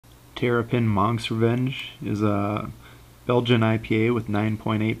Terrapin Monk's Revenge is a Belgian IPA with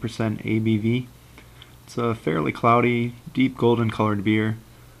 9.8% ABV. It's a fairly cloudy, deep golden colored beer.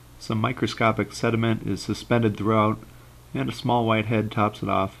 Some microscopic sediment is suspended throughout, and a small white head tops it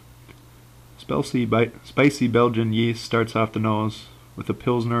off. Spicy Belgian yeast starts off the nose, with a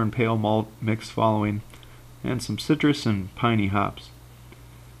Pilsner and pale malt mix following, and some citrus and piney hops.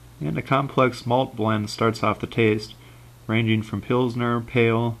 And a complex malt blend starts off the taste, ranging from Pilsner,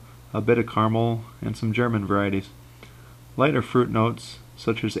 pale, a bit of caramel, and some German varieties. Lighter fruit notes,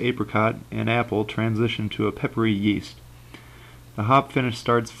 such as apricot and apple, transition to a peppery yeast. The hop finish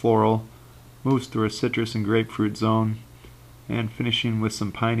starts floral, moves through a citrus and grapefruit zone, and finishing with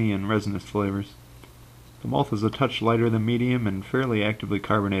some piney and resinous flavors. The malt is a touch lighter than medium and fairly actively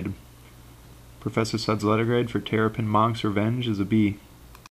carbonated. Professor Sudz letter grade for Terrapin Monk's Revenge is a B.